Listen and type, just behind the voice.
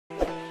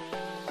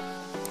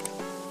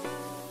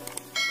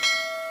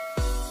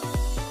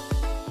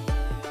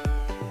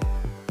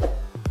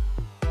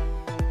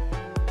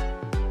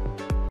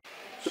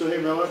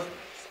Hey Miller,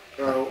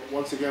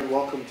 once again,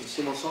 welcome to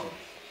Simo-san.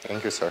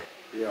 Thank you, sir.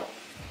 Yeah.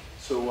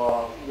 So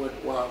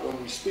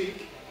when we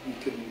speak, you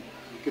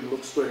can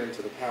look straight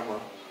into the camera.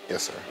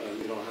 Yes, sir.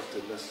 You don't have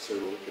to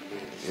necessarily look at me.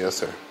 Yes,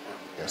 sir.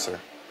 Yes, sir.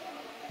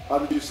 How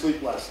did you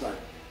sleep last night?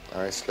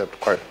 I slept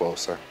quite well,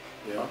 sir.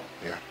 Yeah.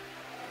 Yeah.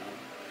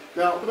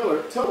 Now,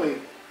 Miller, tell me,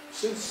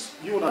 since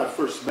you and I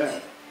first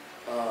met,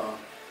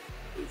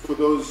 for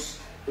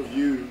those of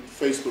you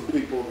Facebook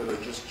people that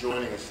are just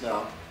joining us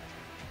now,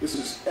 this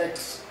is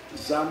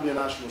ex-Zambia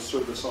National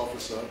Service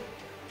Officer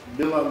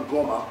Miller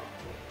Ngoma,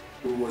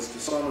 who was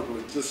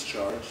dishonorably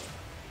discharged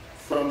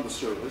from the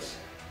service,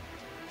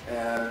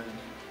 and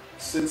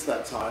since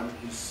that time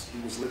he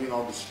was living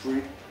on the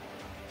street,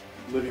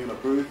 living in a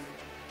booth.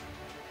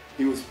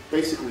 He was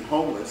basically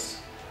homeless,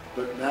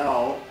 but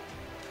now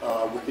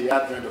with the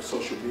advent of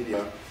social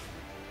media,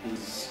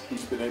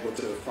 he's been able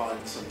to find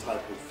some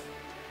type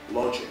of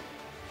lodging.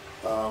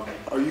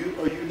 Are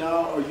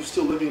you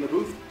still living in a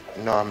booth?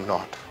 No, I'm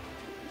not.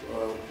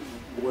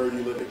 Where are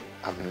you living?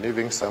 I'm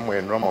living somewhere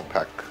in Roma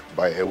Park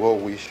by a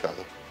well-wisher,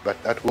 but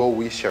that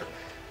well-wisher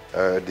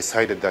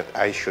decided that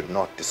I should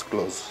not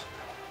disclose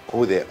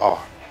who they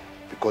are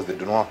because they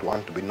do not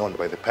want to be known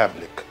by the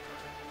public.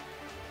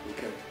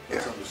 Okay,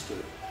 that's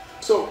understood.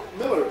 So,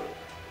 Miller,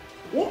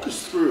 walk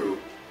us through.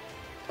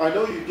 I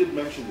know you did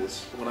mention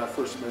this when I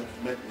first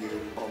met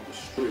you on the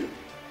street.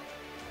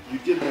 You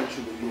did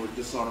mention that you were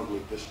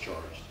dishonorably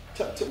discharged.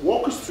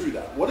 Walk us through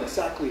that. What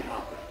exactly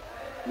happened?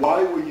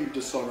 Why were you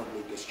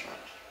dishonorably discharged?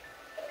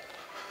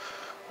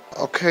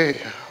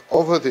 Okay,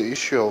 over the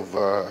issue of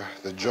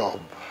the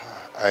job,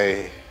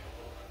 I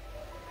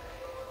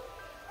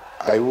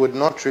would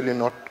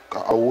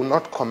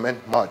not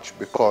comment much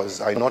because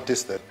I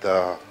noticed that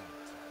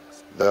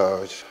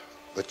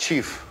the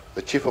chief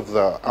of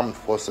the armed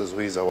forces, who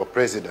is our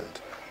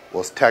president,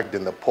 was tagged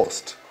in the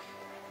post.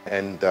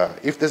 And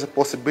if there's a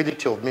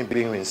possibility of me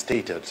being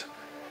reinstated,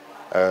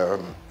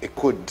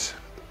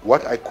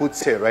 what I could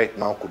say right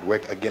now could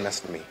work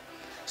against me.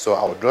 So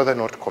I would rather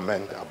not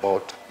comment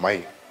about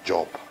my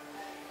job.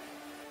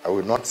 I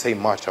will not say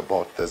much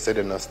about the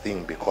ZNS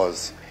thing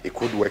because it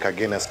could work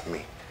against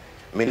me.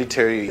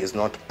 Military is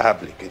not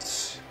public.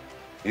 It's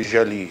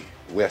usually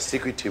we are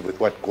secretive with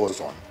what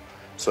goes on.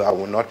 So I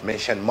will not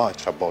mention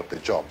much about the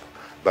job.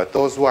 But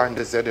those who are in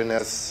the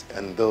ZNS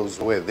and those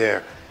who were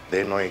there,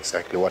 they know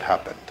exactly what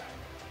happened.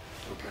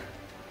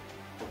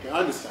 Okay, I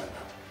understand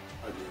that.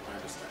 I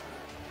understand that.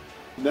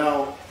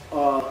 Now,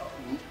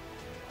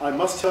 I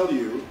must tell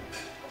you,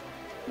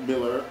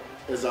 Miller,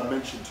 as I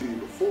mentioned to you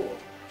before,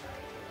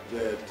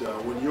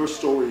 that when your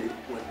story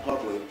went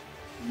public,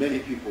 many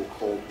people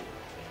called me.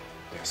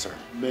 Yes, sir.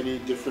 Many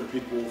different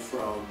people,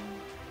 from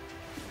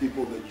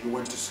people that you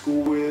went to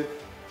school with,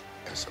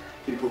 yes, sir,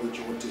 people that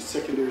you went to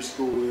secondary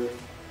school with.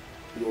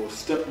 Your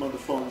stepmother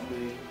phoned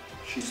me.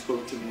 She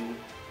spoke to me.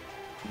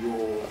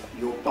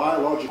 Your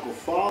biological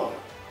father.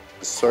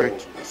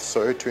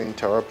 Sorry to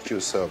interrupt you,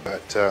 sir,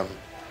 but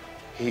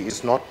he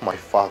is not my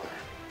father.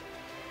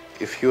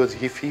 If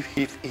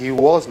he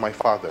was my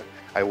father,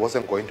 I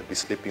wasn't going to be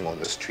sleeping on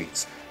the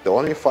streets. The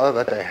only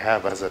father that I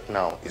have as of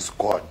now is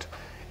God.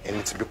 And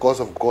it's because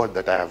of God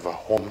that I have a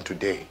home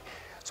today.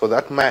 So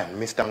that man,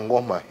 Mr.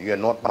 Ngoma, you are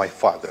not my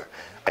father.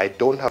 I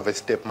don't have a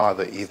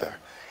stepmother either.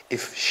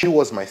 If she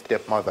was my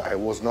stepmother, I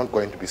was not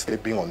going to be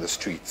sleeping on the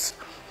streets.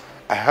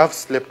 I have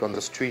slept on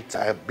the streets.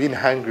 I have been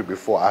hungry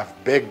before.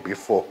 I've begged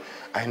before.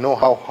 I know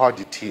how hard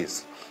it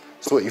is.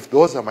 So if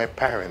those are my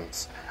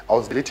parents, I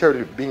was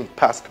literally being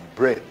passed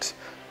bread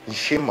in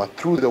Shema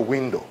through the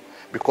window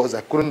because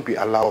I couldn't be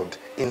allowed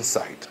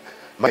inside.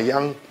 My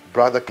young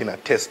brother can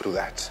attest to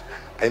that.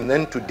 And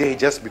then today,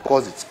 just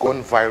because it's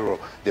gone viral,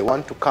 they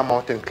want to come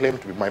out and claim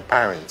to be my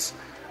parents.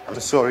 I'm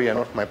sorry, you're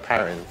not my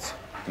parents.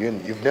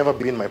 You've never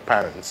been my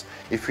parents.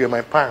 If you're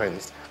my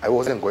parents, I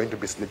wasn't going to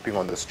be sleeping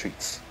on the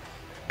streets.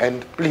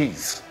 And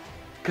please,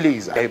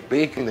 I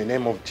beg in the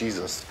name of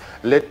Jesus,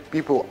 let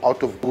people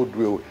out of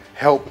goodwill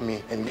help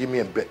me and give me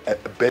a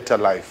better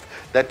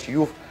life that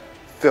you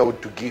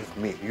failed to give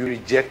me. You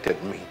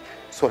rejected me.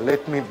 So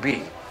let me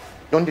be.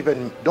 Don't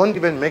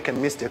even make a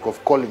mistake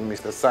of calling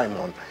Mr.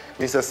 Simon.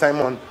 Mr.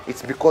 Simon,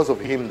 it's because of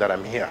him that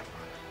I'm here.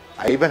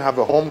 I even have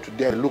a home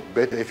today. I look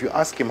better. If you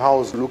ask him how I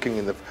was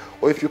looking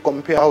or if you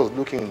compare how I was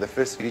looking in the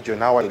first video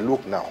and how I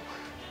look now,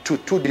 to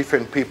two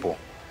different people.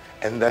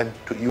 And then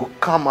you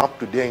come up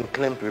today and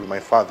claim to be my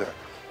father.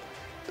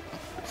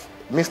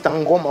 Mr.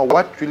 Ngoma,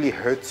 what really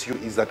hurts you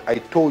is that I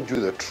told you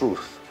the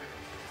truth.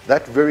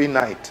 That very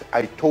night,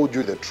 I told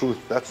you the truth.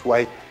 That's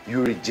why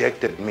you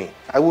rejected me.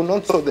 I will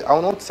not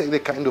say the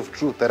kind of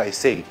truth that I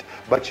said,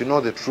 but you know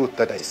the truth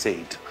that I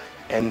said.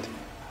 And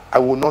I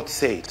will not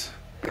say it.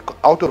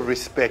 Out of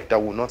respect, I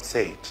will not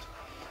say it.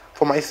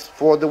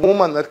 For the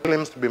woman that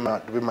claims to be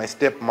my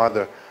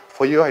stepmother,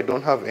 for you, I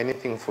don't have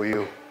anything for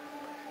you.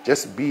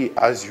 Just be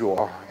as you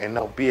are, and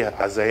I'll be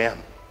as I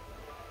am.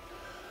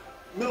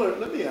 Miller,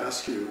 let me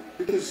ask you,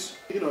 because,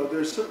 there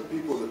are certain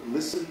people that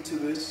listen to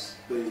this,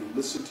 they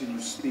listen to you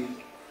speak.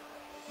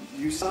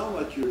 You sound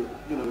like you've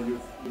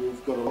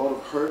got a lot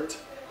of hurt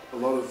a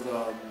lot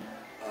of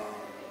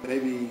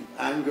maybe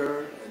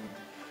anger and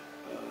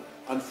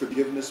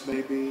unforgiveness,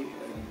 maybe.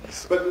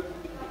 But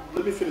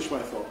let me finish my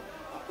thought.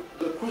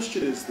 The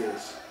question is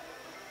this: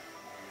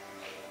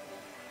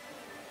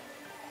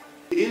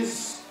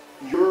 is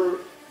your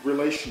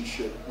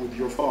relationship with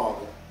your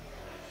father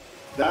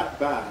that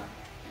bad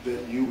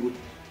that you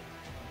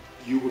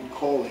would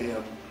call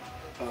him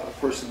a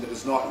person that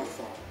is not your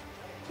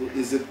father?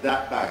 Is it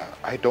that bad?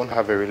 I don't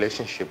have a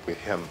relationship with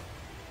him.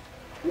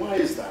 Why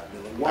is that,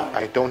 Miller? Why?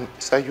 I don't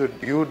say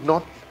you would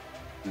not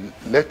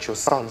let your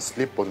son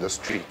sleep on the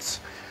streets.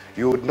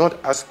 You would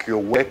not ask your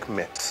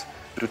workmates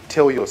to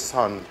tell your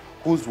son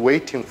who's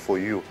waiting for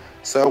you.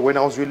 So when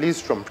I was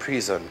released from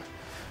prison,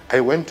 I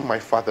went to my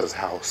father's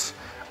house.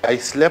 I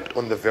slept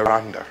on the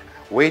veranda,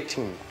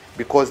 waiting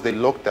because they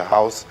locked the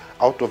house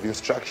out of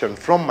instruction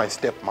from my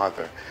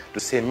stepmother to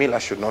say Mila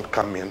should not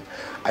come in.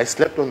 I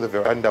slept on the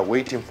veranda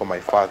waiting for my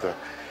father.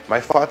 My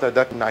father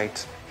that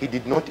night, he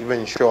did not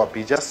even show up.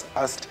 He just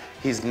asked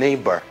his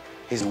neighbor,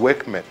 his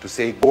workmate, to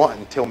say, go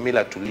and tell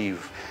Mila to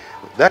leave.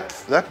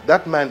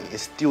 That man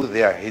is still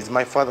there. He's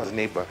my father's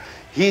neighbor.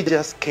 He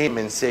just came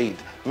and said,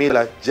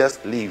 Mila,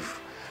 just leave.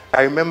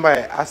 I remember I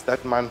asked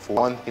that man for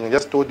one thing. I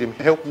just told him,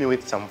 help me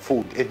with some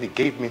food. And he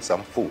gave me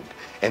some food.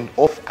 And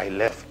off I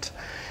left.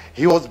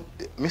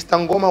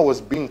 Mr. Ngoma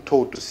was being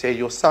told to say,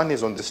 your son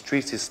is on the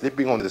streets, he's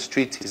sleeping on the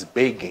streets, he's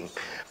begging.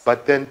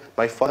 But then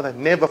my father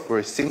never for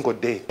a single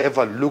day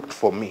ever looked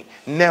for me.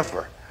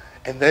 Never.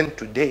 And then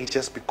today,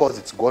 just because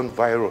it's gone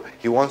viral,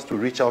 he wants to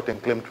reach out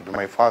and claim to be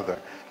my father.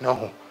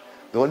 No.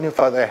 The only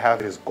father I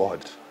have is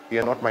God.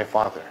 You're not my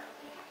father.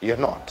 You're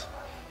not.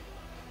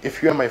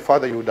 If you're my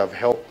father, you would have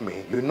helped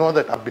me. You know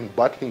that I've been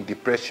battling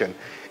depression.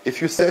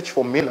 If you search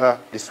for Mila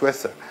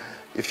Diswesa,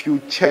 if you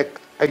check,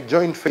 I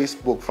joined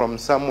Facebook from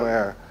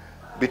somewhere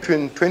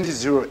between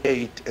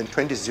 2008 and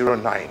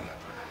 2009.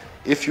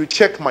 If you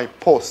check my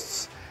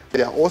posts,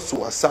 they are all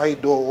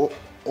suicidal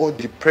or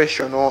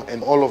depressional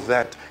and all of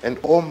that. And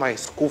all my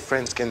school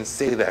friends can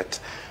say that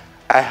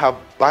I have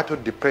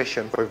battled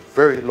depression for a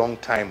very long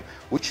time,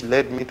 which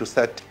led me to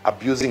start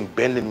abusing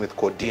Benlin with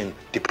codeine,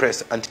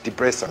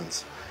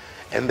 antidepressants.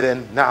 And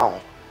then now,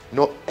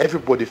 not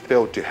everybody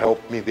failed to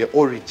help me. They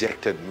all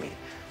rejected me.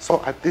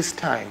 So at this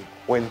time,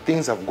 when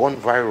things have gone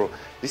viral,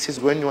 this is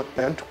when you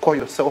want to call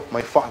yourself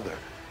my father.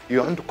 You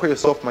want to call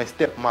yourself my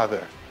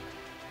stepmother.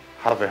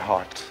 Have a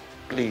heart.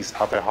 Please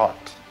have a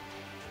heart.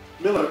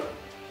 Miller,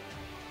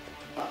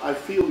 I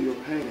feel your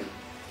pain.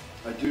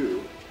 I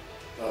do.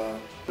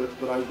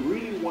 But I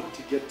really want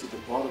to get to the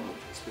bottom of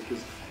this,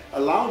 because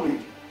allow me,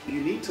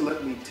 you need to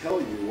let me tell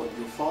you what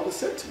your father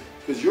said to me.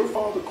 Because your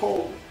father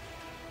called me.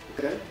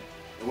 Okay?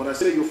 And when I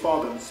say your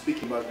father, I'm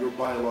speaking about your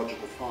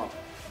biological father.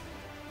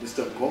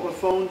 Mr. Ngoma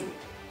phoned me,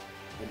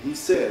 and he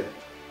said,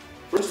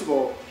 first of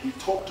all, he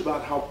talked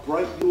about how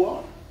bright you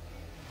are.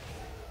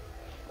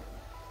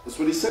 That's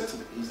what he said to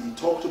me. He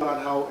talked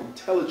about how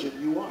intelligent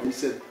you are. He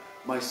said,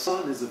 my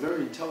son is a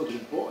very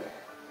intelligent boy,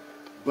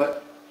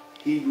 but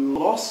he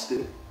lost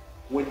it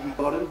when he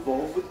got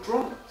involved with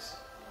drugs.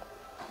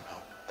 No,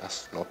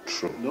 that's not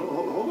true. No,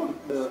 hold on,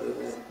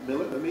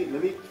 Miller. Let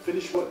me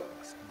finish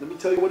let me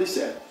tell you what he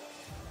said.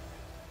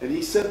 And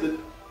he said that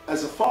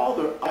as a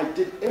father, I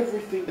did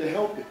everything to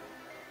help him,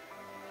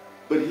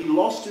 but he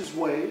lost his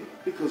way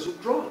because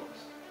of drugs.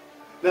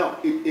 Now,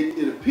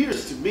 it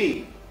appears to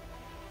me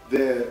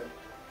that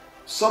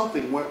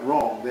something went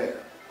wrong there.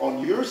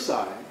 On your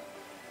side,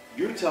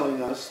 you're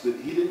telling us that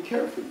he didn't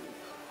care for you.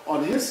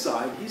 On his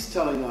side, he's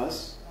telling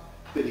us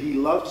that he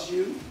loves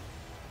you.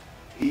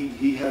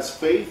 He has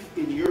faith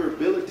in your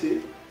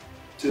ability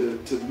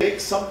to make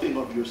something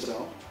of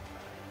yourself.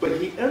 But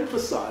he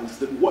emphasized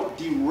that what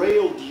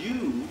derailed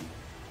you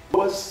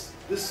was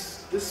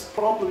this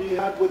problem you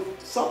had with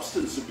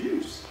substance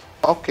abuse.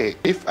 Okay,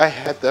 if I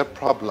had that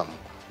problem,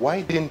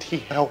 why didn't he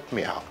help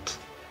me out?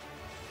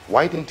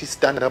 Why didn't he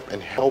stand up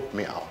and help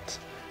me out?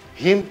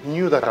 He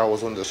knew that I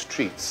was on the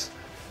streets.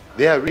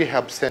 There are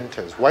rehab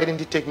centers. Why didn't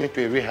he take me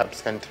to a rehab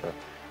center?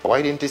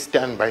 Why didn't he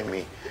stand by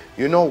me?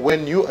 You know,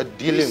 when you are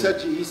dealing...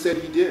 He said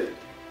he did.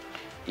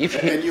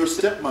 And your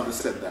stepmother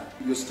said that.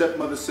 Your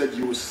stepmother said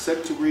you were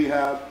sent to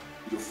rehab.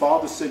 Your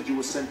father said you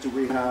were sent to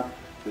rehab,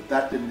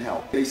 that didn't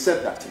help. They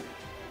said that to me.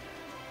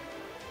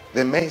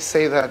 They may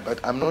say that,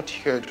 but I'm not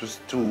here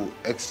to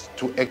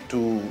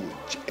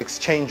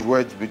exchange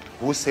words with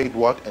who said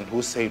what and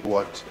who said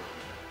what.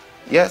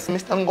 Yes,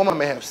 Mr. Ngoma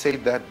may have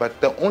said that, but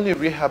the only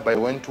rehab I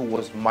went to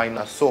was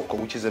Mainasoko,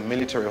 which is a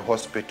military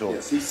hospital.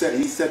 Yes, he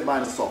said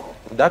Mainasoko.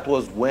 That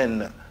was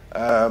when,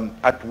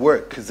 at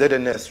work,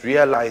 ZNS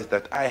realized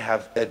that I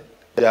have an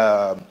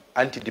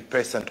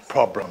antidepressant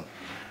problem.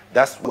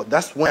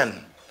 That's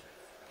when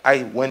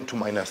I went to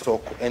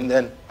Mainasoko. And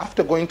then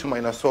after going to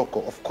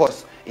Mainasoko, of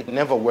course, it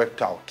never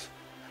worked out.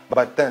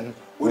 But then...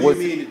 What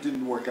do you mean it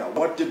didn't work out?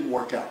 What didn't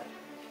work out?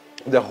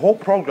 The whole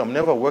program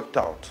never worked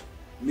out.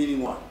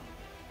 Meaning what?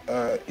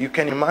 you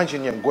can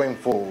imagine you're going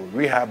for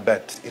rehab,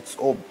 but it's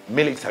all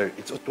military.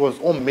 It was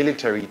all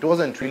military. It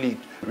wasn't really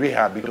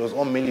rehab. It was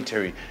all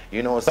military.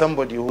 You know,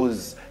 somebody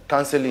who's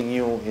counseling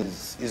you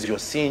is your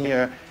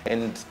senior,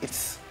 and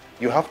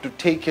you have to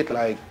take it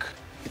like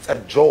it's a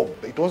job.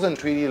 It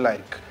wasn't really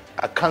like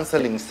a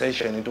counseling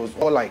session. It was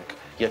all like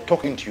you're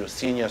talking to your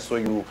senior, so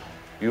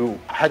you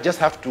just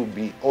have to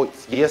be, oh,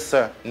 it's yes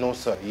sir, no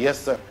sir, yes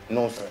sir,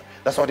 no sir.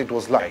 That's what it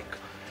was like.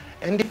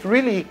 And if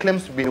really he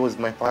claims to be was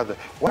my father,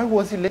 why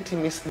was he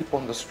letting me sleep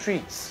on the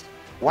streets?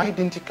 Why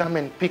didn't he come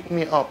and pick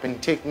me up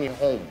and take me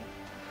home?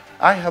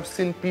 I have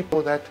seen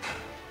people that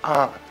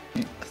are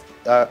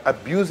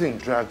abusing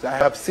drugs. I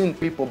have seen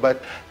people,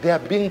 but they are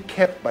being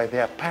kept by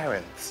their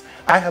parents.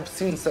 I have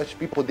seen such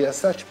people. They are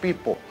such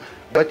people.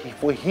 But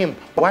for him,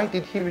 why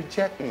did he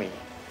reject me?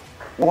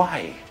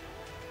 Why?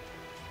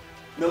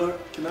 Miller,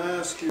 can I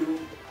ask you,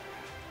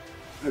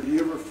 have you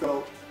ever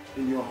felt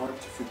in your heart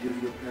to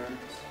forgive your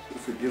parents, to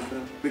forgive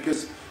them?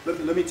 Because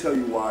let me tell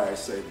you why I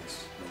say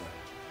this, Miller.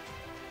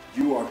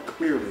 You are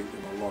clearly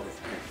in a lot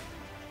of pain.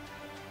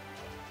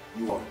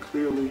 You are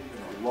clearly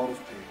in a lot of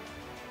pain.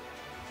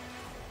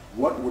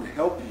 What would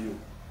help you?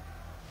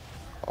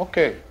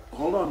 Okay.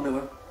 Hold on,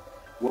 Miller.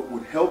 What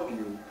would help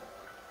you,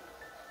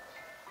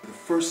 the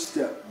first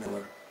step,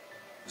 Miller,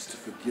 is to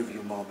forgive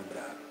your mom and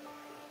dad.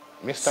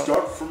 Mr.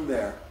 Start from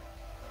there.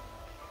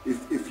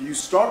 If you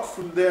start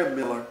from there,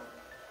 Miller,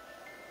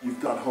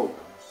 you've got hope.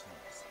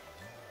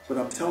 But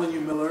I'm telling you,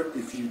 Miller,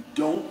 if you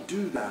don't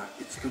do that,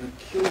 it's going to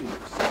kill you.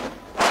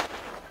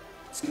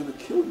 It's going to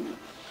kill you.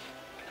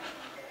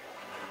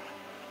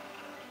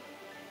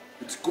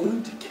 It's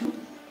going to kill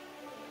you.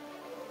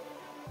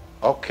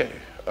 Okay.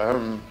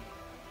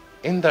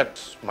 In that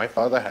my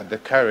father had the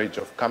courage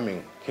of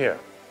coming here.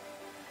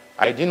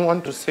 I didn't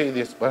want to say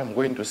this, but I'm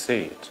going to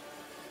say it.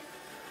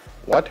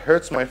 What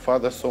hurts my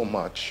father so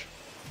much,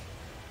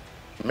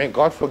 may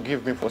God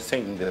forgive me for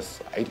saying this.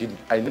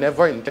 I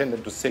never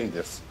intended to say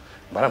this,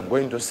 but I'm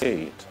going to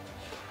say it.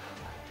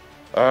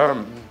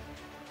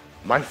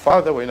 My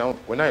father,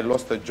 when I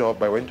lost the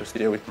job, I went to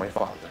stay with my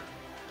father.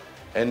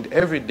 And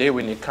every day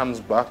when he comes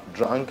back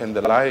drunk and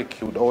the like,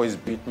 he would always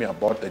beat me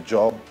about the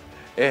job.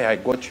 Hey, I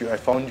got you, I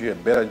found you a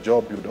better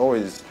job. He would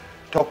always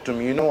talk to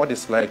me. You know what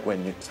it's like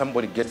when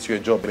somebody gets you a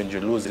job and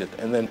you lose it.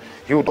 And then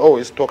he would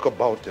always talk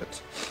about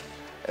it.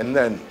 And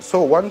then,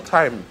 so one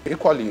time,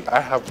 equally, I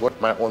have got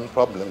my own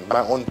problem,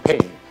 my own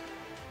pain.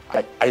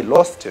 I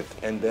lost it.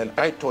 And then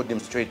I told him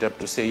straight up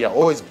to say, you're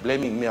always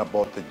blaming me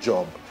about the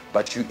job,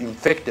 but you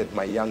infected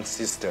my young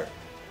sister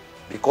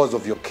because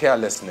of your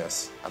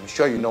carelessness. I'm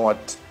sure you know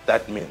what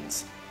that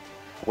means.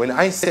 When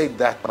I said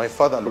that, my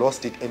father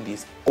lost it and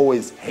he's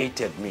always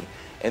hated me.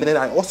 And then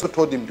I also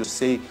told him to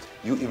say,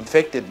 you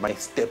infected my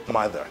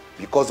stepmother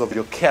because of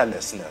your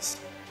carelessness.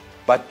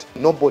 But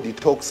nobody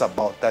talks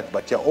about that,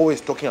 but you're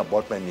always talking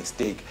about my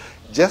mistake.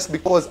 Just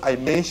because I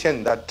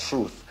mentioned that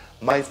truth,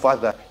 my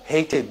father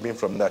hated me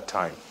from that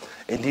time.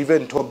 And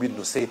even told me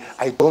to say,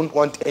 I don't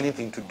want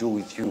anything to do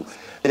with you.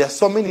 There are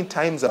so many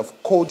times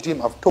I've called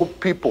him, I've told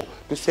people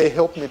to say,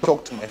 help me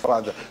talk to my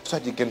father so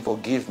that he can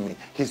forgive me.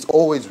 He's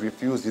always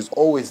refused, he's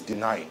always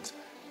denied.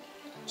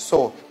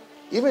 So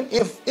even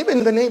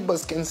the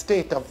neighbors can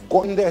state, I've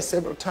gone there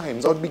several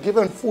times, I would be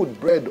given food,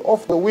 bread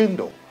off the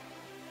window.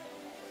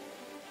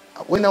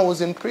 When I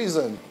was in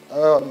prison,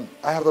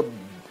 I have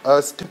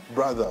a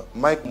stepbrother,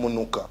 Mike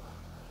Munuka.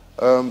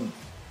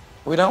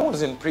 When I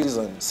was in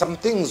prison, some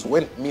things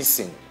went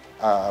missing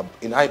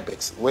in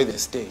Ibex, where they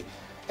stay.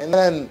 And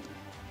then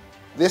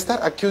they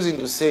start accusing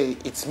to say,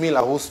 it's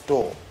Mila who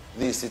stole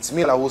this, it's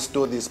Mila who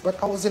stole this.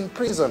 But I was in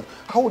prison.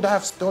 How would I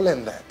have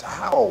stolen that?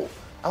 How?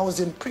 I was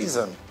in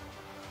prison.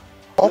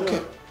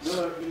 Okay.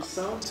 No, you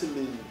sound to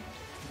me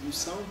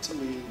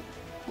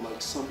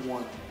like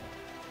someone,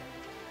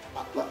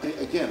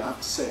 again, I have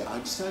to say, I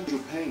understand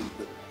your pain,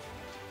 but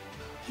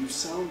you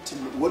sound to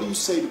me, what do you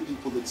say to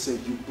people that say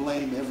you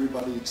blame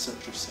everybody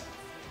except yourself?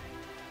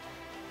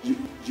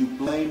 You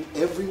blame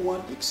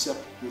everyone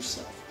except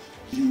yourself.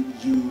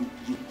 You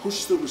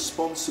push the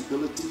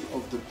responsibility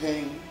of the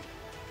pain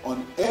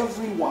on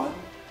everyone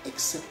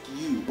except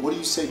you. What do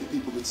you say to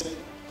people that say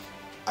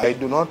that? I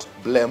do not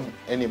blame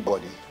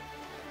anybody.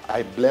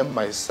 I blame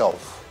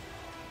myself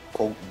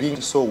for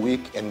being so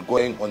weak and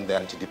going on the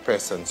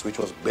antidepressants, which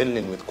was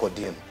bending with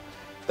codeine.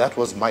 That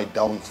was my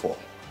downfall.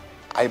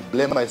 I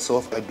blame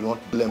myself. I do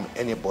not blame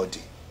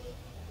anybody.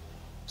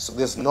 So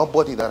there's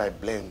nobody that I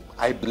blame.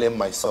 I blame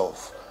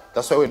myself.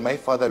 That's why when my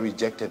father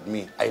rejected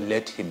me, I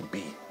let him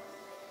be.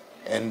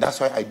 And that's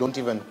why I don't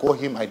even call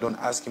him. I don't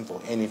ask him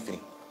for anything.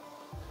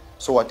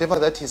 So whatever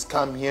that he's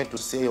come here to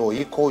say, or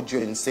he called you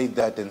and said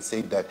that and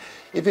said that,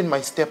 even my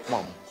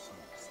stepmom,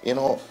 you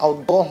know, I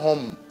would go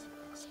home,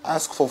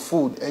 ask for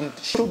food, and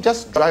she'll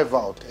just drive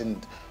out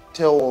and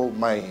tell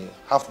my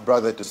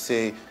half-brother to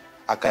say,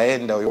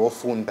 akaenda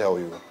uyofunda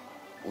uyu,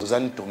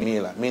 uzantu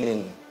Mila,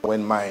 meaning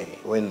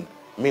when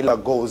Mila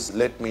goes,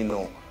 let me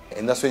know.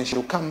 And that's when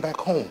she'll come back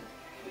home.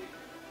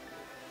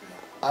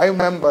 I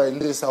remember in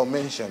this, I'll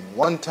mention,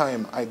 one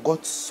time I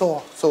got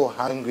so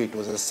hungry. It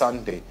was a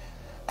Sunday.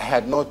 I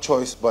had no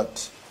choice,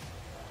 but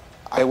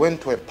I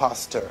went to a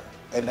pastor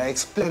and I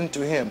explained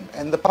to him.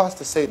 And the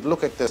pastor said,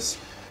 look at this.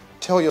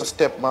 Tell your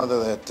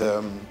stepmother that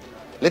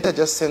let her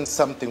just send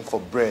something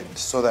for bread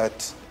so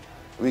that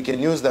we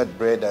can use that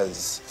bread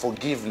as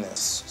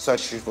forgiveness, so that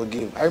she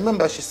forgive. I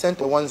remember she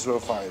sent a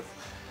 105.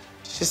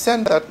 She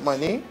sent that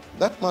money.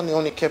 That money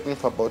only kept me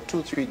for about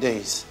 2-3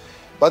 days.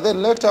 But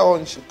then later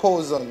on, she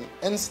calls on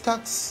and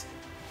starts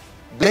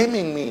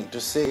blaming me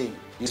to say,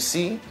 you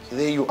see,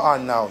 there you are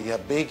now, you're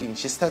begging.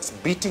 She starts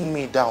beating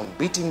me down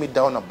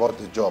about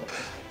the job.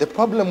 The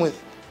problem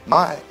with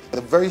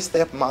the very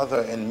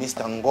stepmother and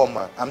Mr.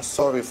 Ngoma, I'm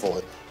sorry for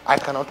it. I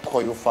cannot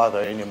call you father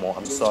anymore.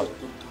 I'm sorry.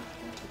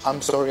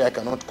 I'm sorry, I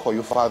cannot call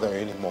you father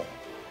anymore.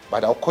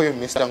 But I'll call you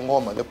Mr.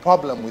 Ngoma. The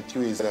problem with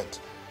you is that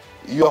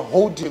you're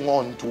holding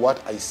on to what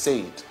I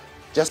said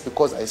just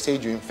because I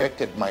said you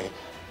infected my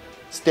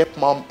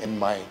stepmom and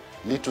my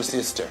little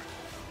sister.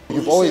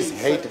 You've always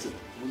hated.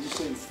 When you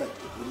say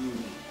infected, what do you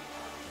mean?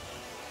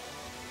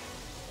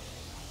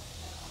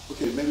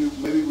 Okay,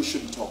 maybe we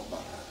shouldn't talk about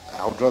that.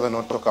 I would rather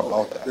not talk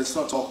about that. Let's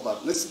not talk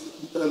about it.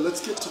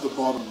 Let's get to the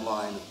bottom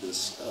line of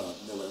this,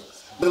 Miller.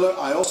 Miller,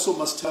 I also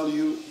must tell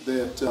you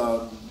that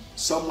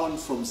someone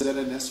from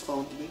ZNS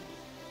phoned me,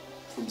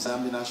 from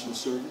Zambia National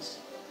Service,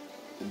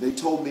 and they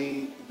told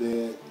me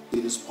that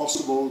it is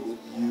possible that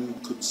you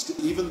could,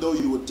 even though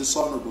you were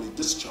dishonorably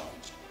discharged,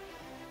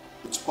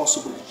 it's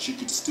possible that you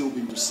could still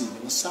be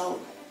receiving a salary.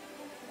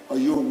 Are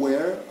you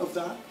aware of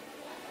that?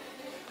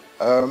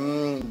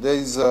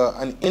 There's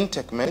an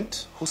intake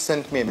who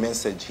sent me a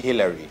message,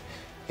 Hillary.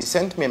 He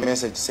sent me a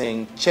message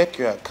saying, check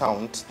your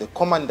account, the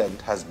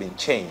commandant has been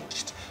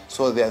changed.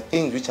 So there are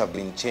things which have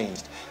been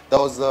changed. There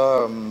was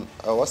a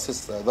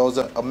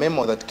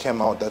memo that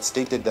came out that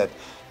stated that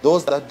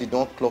those that did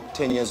not clock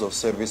 10 years of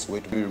service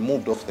were to be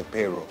removed off the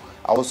payroll.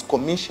 I was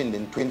commissioned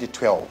in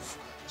 2012.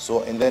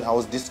 So, and then I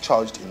was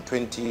discharged in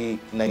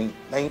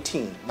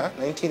 1918.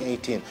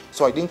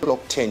 So I didn't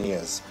clock 10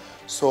 years.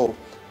 So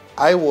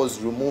I was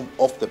removed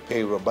off the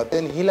payroll. But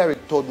then Hillary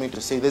told me to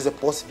say there's a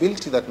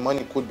possibility that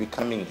money could be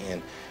coming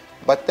in.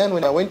 But then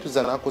when I went to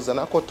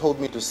Zanako told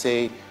me to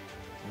say,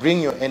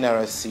 bring your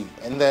NRSC.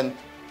 And then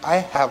I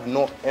have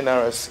no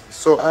NRSC.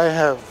 So I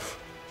have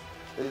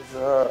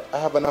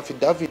an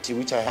affidavit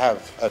which I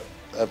have.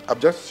 I've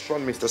just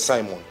shown Mr.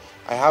 Simon.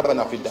 I have an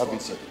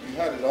affidavit. You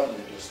had it on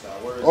you just now.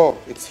 Where is it?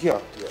 It's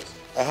here. Yes.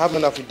 I have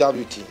an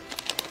affidavit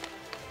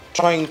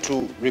trying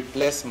to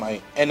replace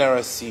my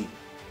NRSC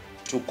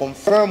to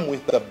confirm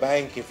with the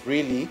bank if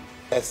really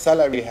a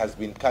salary has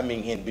been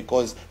coming in,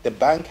 because the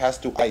bank has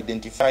to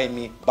identify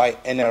me by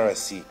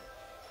NRSC.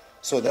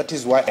 So that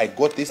is why I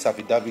got this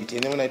affidavit.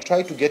 And then when I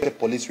tried to get a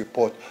police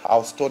report, I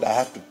was told I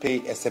have to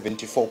pay a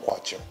 74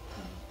 kwacha.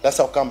 That's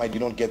how come I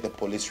did not get the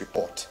police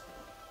report.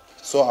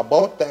 So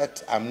about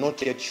that, I'm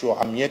not yet sure.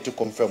 I'm yet to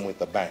confirm with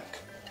the bank.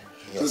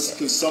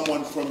 Because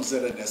someone from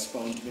ZNS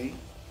phoned me.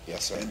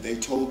 Yes, sir. And they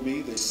told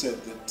me, they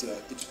said that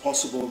it's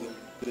possible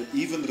that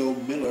even though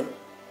Miller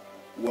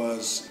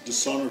was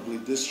dishonorably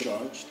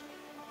discharged,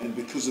 and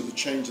because of the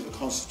change of the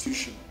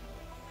Constitution,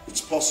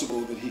 it's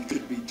possible that he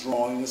could be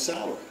drawing a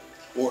salary.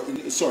 Or,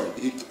 sorry,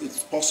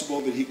 it's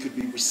possible that he could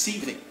be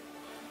receiving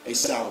a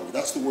salary.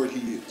 That's the word he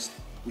used,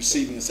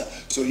 receiving a salary.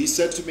 So he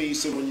said to me, he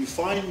said, when you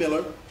find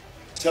Miller,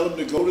 tell him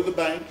to go to the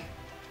bank,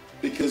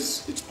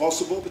 because it's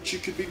possible that you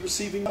could be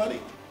receiving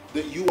money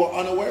that you are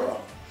unaware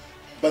of.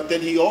 But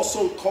then he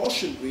also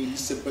cautioned me, he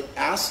said, but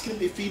ask him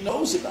if he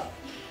knows about it.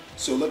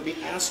 So let me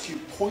ask you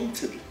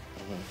pointedly,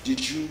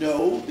 did you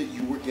know that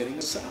you were getting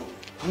a salary?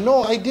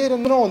 No, I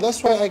didn't know.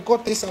 That's why I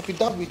got this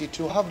affidavit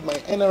to have my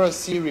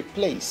NRSC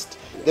replaced.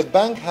 The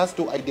bank has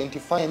to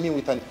identify me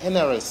with an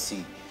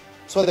NRSC.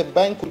 So the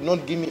bank could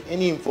not give me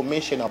any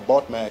information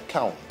about my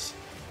account.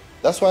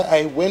 That's why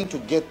I went to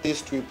get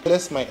this to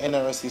replace my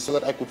NRSC so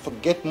that I could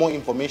get more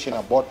information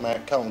about my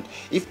account.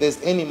 If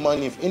there's any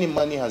money, if any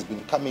money has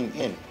been coming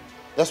in.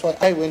 That's why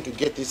I went to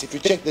get this. If you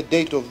check the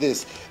date of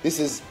this, this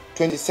is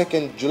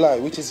 22nd July,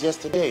 which is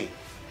yesterday.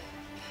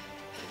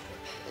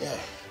 Yeah.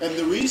 And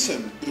the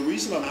reason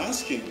I'm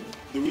asking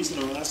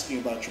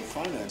about your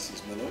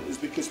finances, Miller, is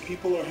because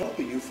people are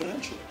helping you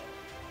financially.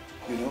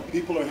 You know,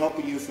 people are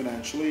helping you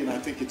financially, and I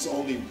think it's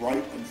only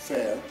right and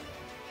fair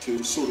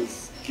to sort of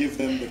give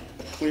them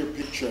a clear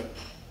picture.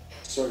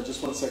 Sorry,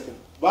 just 1 second.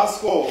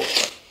 Vasco,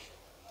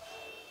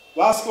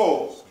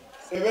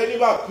 eveni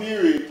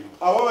bakwiri,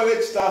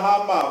 awabale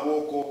chitahama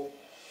boko,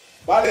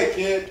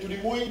 baleke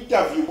tulimu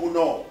interview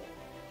muno.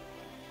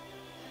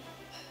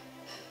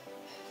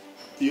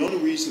 The only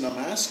reason I'm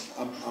asking,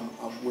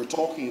 we're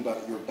talking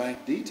about your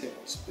bank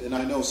details, and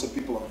I know some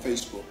people on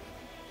Facebook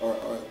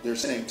they're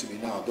saying to me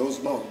now, those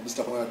no,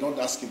 Mr. Moya, don't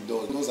ask him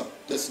those are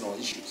personal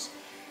issues.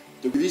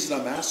 The reason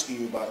I'm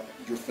asking you about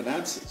your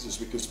finances is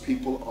because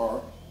people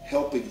are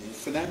helping you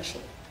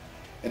financially.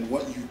 And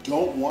what you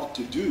don't want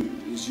to do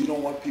is you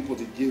don't want people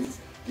to give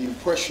the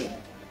impression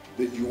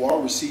that you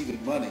are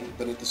receiving money,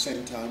 but at the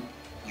same time,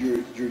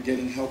 you're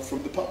getting help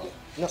from the public.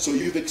 No. So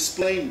you've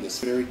explained this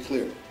very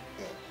clearly.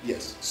 Yeah.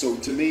 Yes. So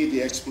to me,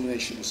 the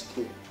explanation is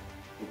clear.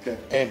 Okay.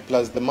 And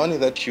plus the money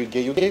that you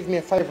gave me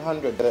a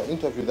 500. The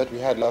interview that we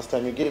had last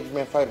time, you gave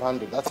me a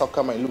 500. That's how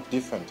come I look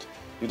different.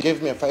 You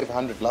gave me a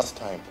 500 last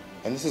time,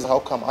 and this is how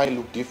come I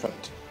look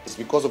different. It's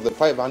because of the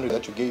 500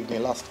 that you gave me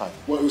last time.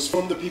 Well, it was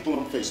from the people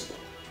on Facebook.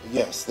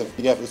 Yes,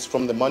 yeah, it's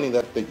from the money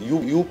that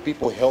you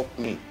people helped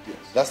me. Yes.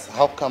 That's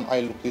how come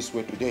I look this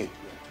way today.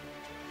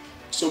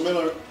 So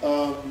Miller,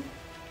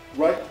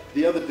 right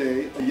the other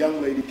day, a young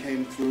lady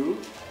came through.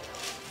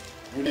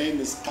 Her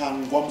name is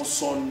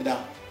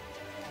Ngoma.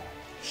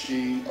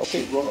 She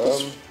wrote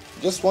this.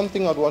 Just one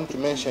thing I'd want to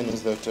mention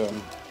is that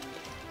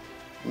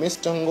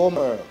Mr.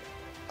 Ngoma,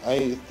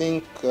 I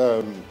think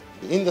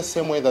in the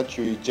same way that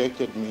you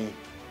rejected me,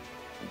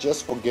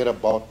 just forget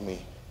about me.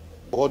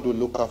 God will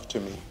look after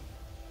me.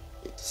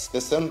 It's the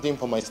same thing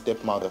for my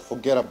stepmother.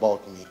 Forget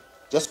about me.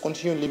 Just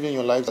continue living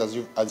your lives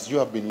as you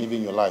have been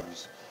living your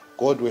lives.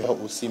 God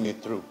will see me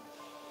through.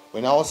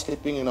 When I was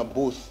sleeping in a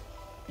booth,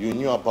 you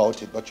knew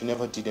about it, but you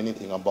never did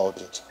anything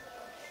about it.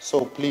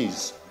 So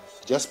please,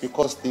 just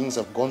because things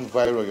have gone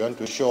viral, you want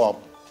to show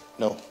up.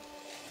 No,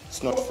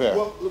 it's not fair.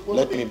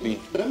 Let me be.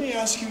 Let me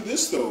ask you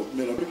this though,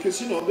 Miller, because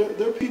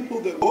there are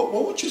people that.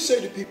 What would you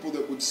say to people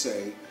that would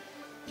say,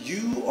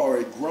 you are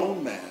a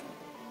grown man,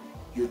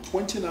 you're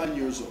 29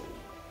 years old,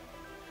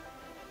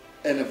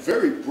 and a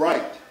very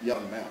bright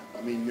young man.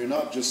 I mean, you're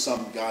not just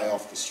some guy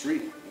off the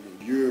street.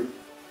 I mean,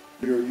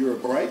 you're a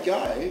bright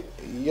guy.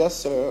 Yes,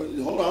 sir.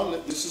 Hold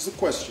on. This is the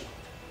question.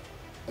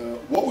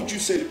 What would you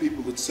say to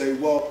people that say,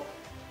 well,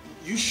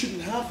 you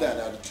shouldn't have that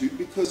attitude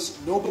because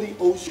nobody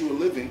owes you a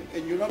living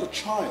and you're not a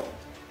child.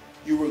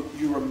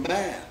 You're a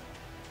man.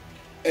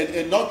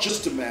 And not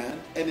just a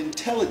man, an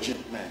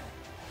intelligent man.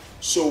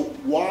 So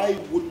why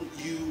wouldn't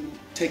you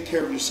take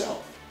care of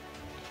yourself?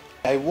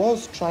 I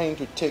was trying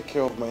to take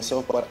care of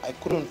myself, but I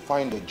couldn't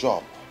find a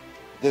job.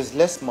 There's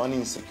less money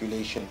in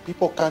circulation.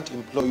 People can't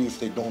employ you if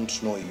they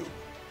don't know you.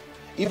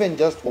 Even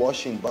just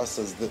washing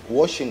buses,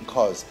 washing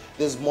cars,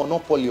 there's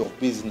monopoly of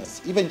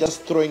business. Even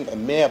just throwing a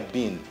mere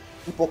bin,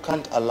 people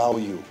can't allow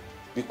you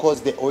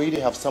because they already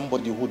have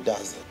somebody who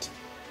does it.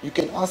 You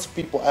can ask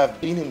people.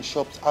 I've been in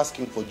shops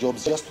asking for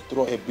jobs just to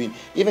throw a bin.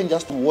 Even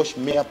just to wash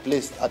mere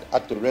plates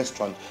at the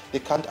restaurant, they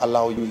can't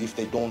allow you if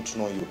they don't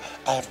know you.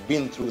 I have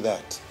been through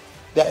that.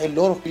 There are a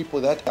lot of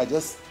people that are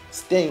just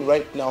staying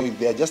right now.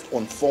 They're just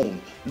on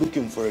phone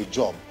looking for a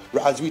job.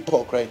 As we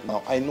talk right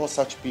now, I know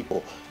such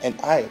people. And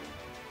I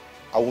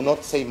will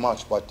not say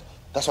much, but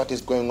that's what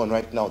is going on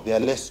right now. There are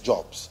less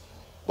jobs.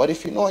 But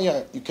if you know,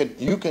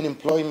 you can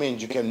employ me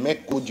and you can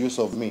make good use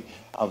of me,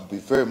 I'll be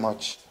very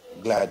much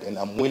glad and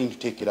I'm willing to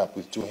take it up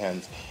with two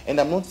hands. And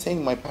I'm not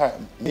saying my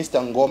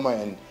Mr.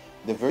 Ngoma and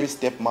the very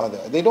stepmother,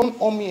 they don't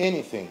owe me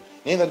anything.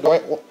 Neither do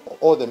I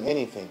owe them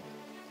anything.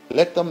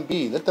 Let them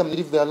be. Let them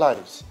live their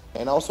lives.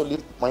 And I also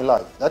live my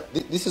life.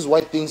 This is why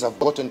things have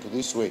gotten to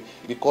this way.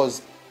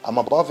 Because I'm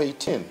above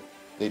 18.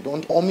 They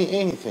don't owe me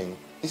anything.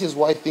 This is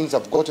why things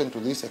have gotten to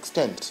this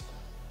extent.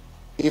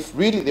 If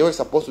really they were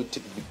supposed to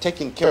be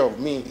taking care of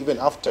me even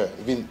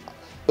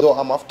though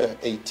I'm after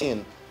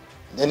 18,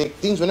 then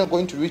things were not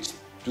going to reach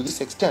to this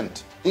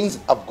extent. Things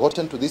have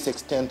gotten to this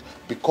extent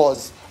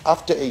because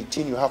after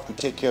 18 you have to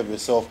take care of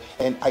yourself.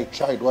 And I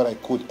tried what I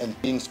could and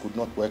things could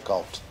not work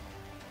out.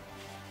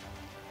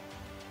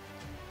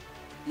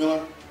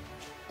 Miller,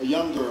 a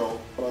young girl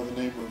by the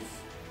name of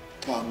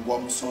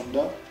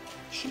Ngoma,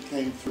 she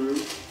came through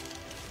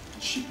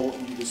and she bought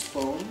you this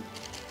phone.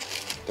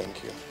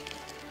 Thank you.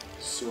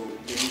 So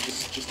let me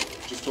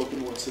just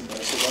open what's in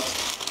there. So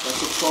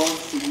that's a phone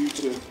for you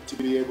to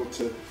be able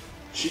to.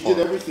 She did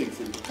everything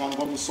for you.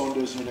 Ngoma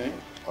is her name.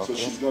 Okay. So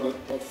she's got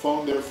a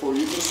phone there for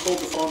you. Just hold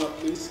the phone up,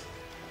 please.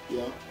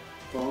 Yeah,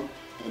 phone.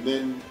 And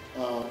then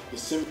the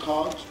SIM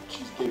card.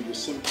 She gave you a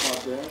SIM card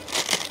there.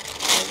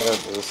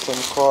 The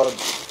SIM card.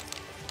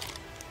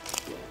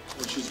 Yeah.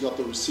 And she's got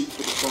the receipt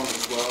for the phone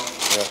as well.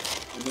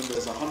 Yeah. And then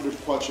there's 100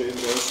 kwacha in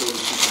there so that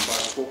you can buy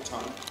talk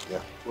time.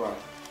 Yeah. Right.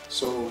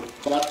 So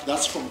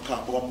that's from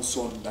Ngoma.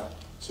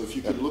 So if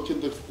you could look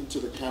into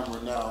the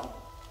camera now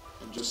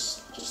and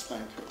just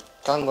thank her.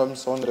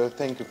 Ngoma,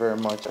 thank you very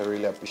much. I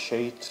really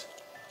appreciate.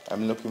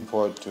 I'm looking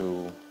forward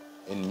to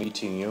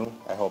meeting you.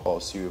 I hope I'll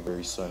see you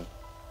very soon.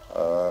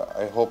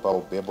 I hope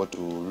I'll be able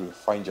to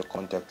find your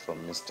contact from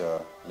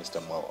Mr.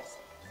 Mawaf.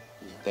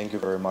 Yeah. Thank you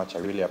very much. I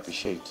really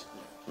appreciate.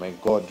 Yeah. May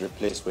God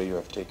replace where you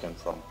have taken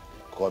from.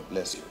 God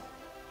bless you.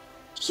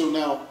 So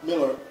now,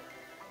 Miller,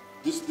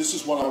 this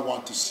is what I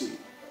want to see.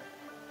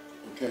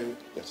 Okay?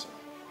 Yes, sir.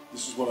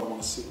 This is what I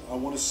want to see. I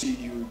want to see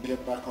you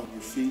get back on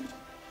your feet.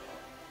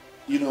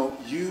 You know,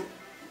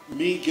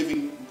 me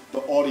giving the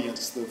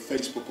audience, the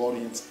Facebook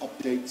audience,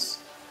 updates,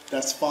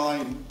 that's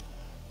fine.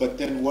 But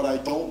then what I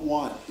don't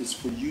want is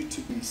for you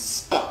to be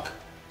stuck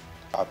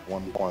at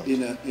one point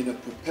in a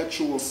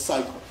perpetual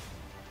cycle.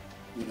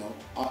 You know,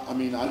 I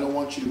mean, I don't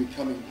want you to be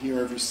coming here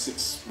every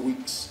 6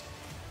 weeks,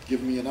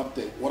 give me an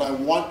update. What I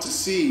want to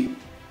see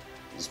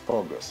is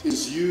progress.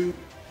 Is you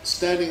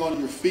standing on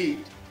your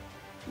feet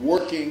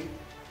working,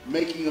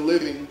 making a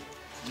living,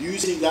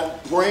 using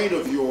that brain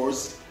of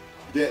yours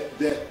that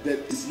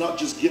is not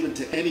just given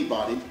to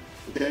anybody,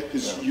 okay?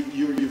 Because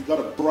you've got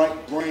a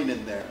bright brain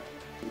in there,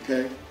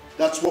 okay?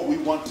 That's what we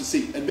want to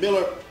see. And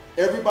Miller,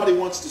 everybody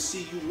wants to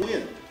see you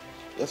win.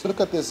 Yes, look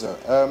at this,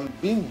 sir.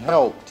 Being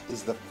helped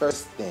is the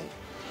first thing,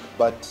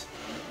 but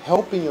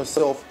helping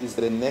yourself is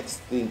the next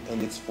thing,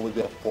 and it's for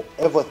the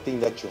forever thing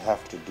that you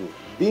have to do.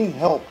 Being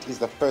helped is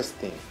the first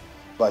thing,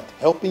 but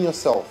helping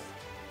yourself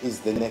is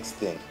the next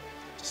thing.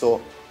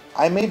 So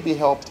I may be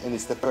helped and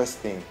it's the first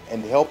thing,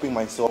 and helping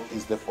myself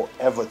is the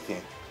forever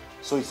thing.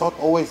 So it's not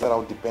always that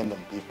I'll depend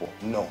on people.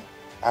 No,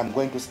 I'm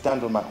going to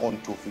stand on my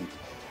own 2 feet.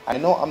 I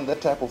know I'm the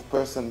type of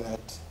person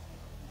that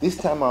this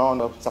time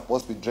around I'm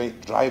supposed to be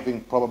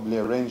driving probably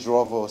a Range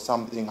Rover or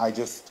something. I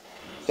just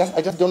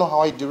don't know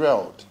how I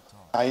derailed.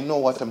 I know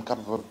what I'm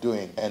capable of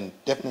doing, and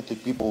definitely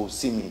people will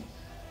see me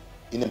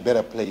in a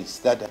better place.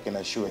 That I can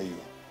assure you,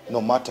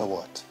 no matter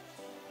what.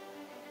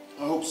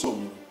 I hope so,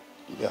 Miller.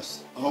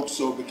 Yes. I hope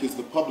so, because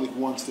the public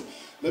wants to.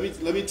 Let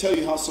me tell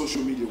you how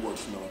social media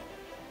works, Miller.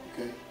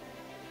 Okay?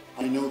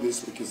 I know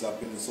this because I've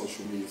been in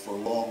social media for a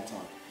long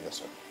time. Yes,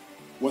 sir.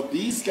 What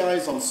these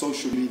guys on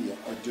social media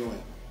are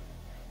doing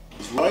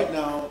is right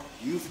now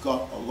you've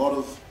got a lot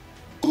of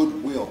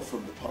goodwill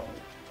from the public.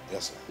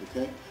 Yes, sir.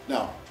 Okay?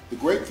 Now, the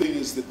great thing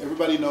is that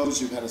everybody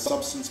knows you've had a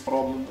substance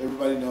problem.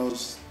 Everybody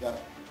knows that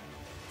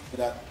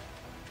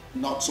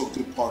not so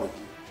good part of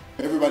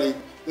you. Everybody,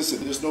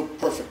 listen, there's no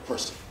perfect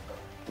person.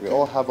 We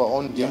all have our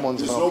own demons.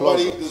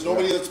 There's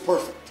nobody that's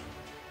perfect.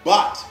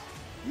 But,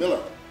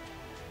 Miller,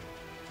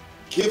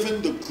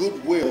 given the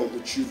goodwill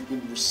that you've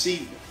been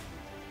receiving,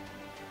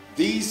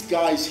 these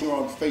guys here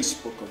on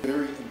Facebook are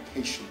very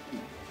impatient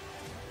people.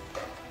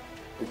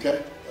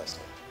 Okay? Yes,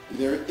 sir.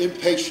 They're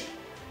impatient.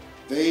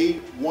 They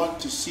want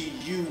to see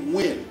you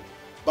win.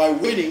 By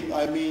winning,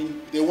 I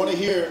mean they want to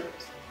hear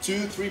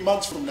 2-3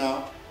 months from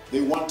now, they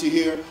want to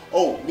hear,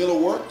 oh, Miller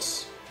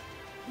works,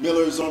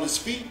 Miller's on his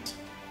feet,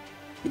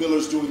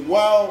 Miller's doing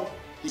well,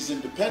 he's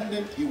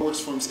independent, he works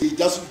for himself, he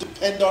doesn't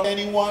depend on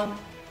anyone,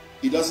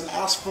 he doesn't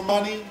ask for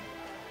money,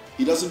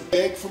 he doesn't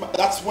beg for money.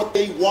 That's what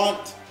they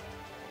want.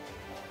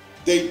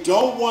 They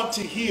don't want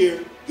to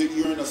hear that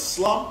you're in a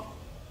slump.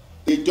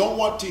 They don't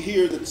want to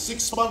hear that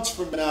 6 months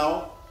from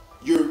now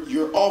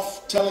you're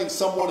off telling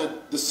someone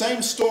the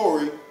same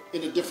story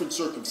in a different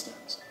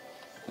circumstance.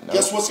 No.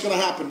 Guess what's going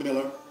to happen,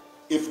 Miller?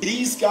 If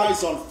these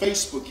guys on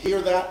Facebook hear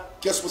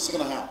that, guess what's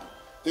going to happen?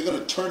 They're going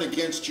to turn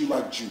against you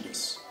like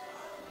Judas.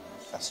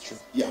 That's true.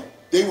 Yeah,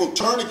 they will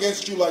turn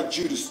against you like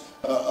Judas.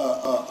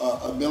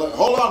 Miller,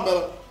 hold on,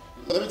 Miller.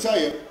 Let me tell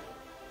you,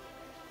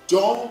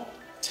 don't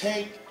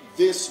take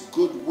this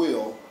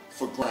goodwill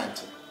for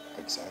granted.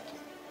 Exactly.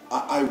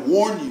 I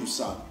warn you,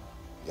 son.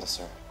 Yes,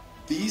 sir.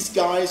 These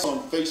guys on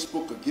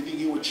Facebook are giving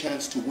you a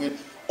chance to win.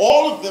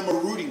 All of them are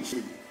rooting for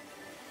you.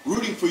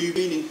 Rooting for you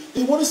meaning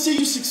they want to see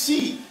you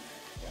succeed.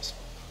 Yes, sir.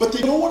 But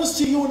they don't want to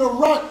see you in a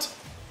rut.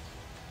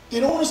 They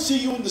don't want to see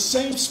you in the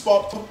same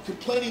spot,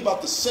 complaining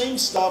about the same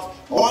stuff,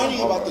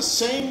 whining about the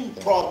same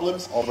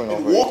problems,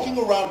 and walking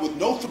around with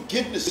no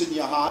forgiveness in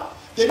your heart.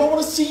 They don't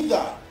want to see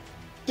that.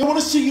 They want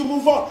to see you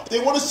move on. They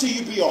want to see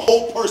you be a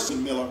whole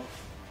person, Miller.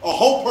 A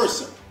whole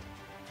person.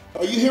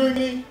 Are you hearing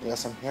me?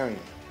 Yes, I'm hearing you.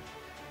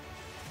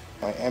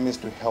 My aim is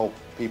to help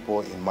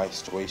people in my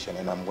situation,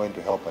 and I'm going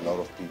to help a lot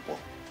of people.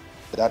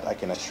 That I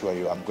can assure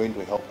you, I'm going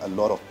to help a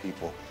lot of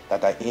people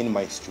that are in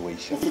my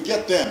situation. Well,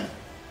 forget them.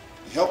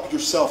 Help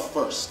yourself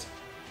first.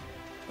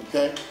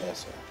 Okay?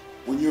 Yes, sir.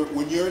 When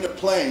you're in a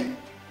plane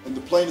and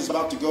the plane is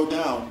about to go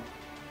down,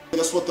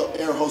 guess what the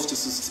air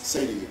hostesses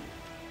say to you?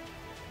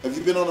 Have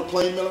you been on a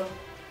plane, Miller?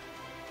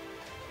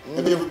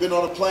 Have you ever been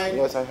on a plane?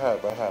 Yes, I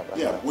have.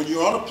 When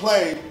you're on a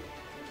plane,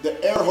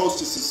 the air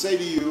hostesses say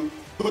to you,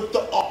 put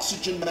the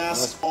oxygen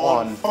mask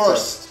on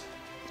first.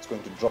 It's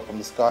going to drop from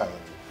the sky,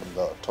 from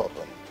the top.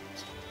 And,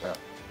 yeah.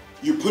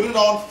 You put it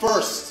on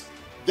first,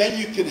 then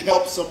you can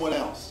help someone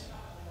else.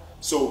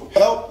 So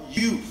help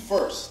you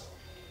first,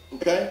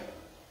 okay?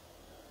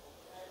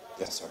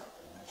 Yes, sir.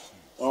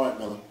 All right,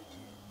 Miller.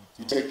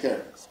 You take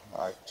care.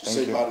 All right. Just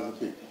say bye to the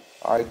people.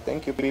 All right.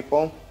 Thank you,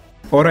 people.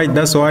 Alright,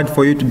 that's all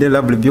for you today,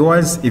 lovely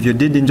viewers. If you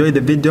did enjoy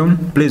the video,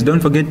 please don't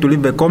forget to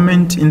leave a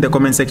comment in the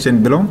comment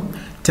section below.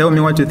 Tell me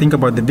what you think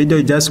about the video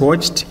you just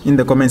watched in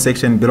the comment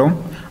section below.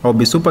 I'll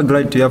be super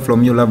glad to hear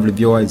from you, lovely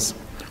viewers.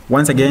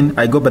 Once again,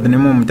 I go by the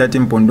name of Mutati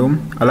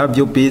Mpundu. I love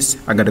you, peace,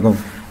 I gotta go.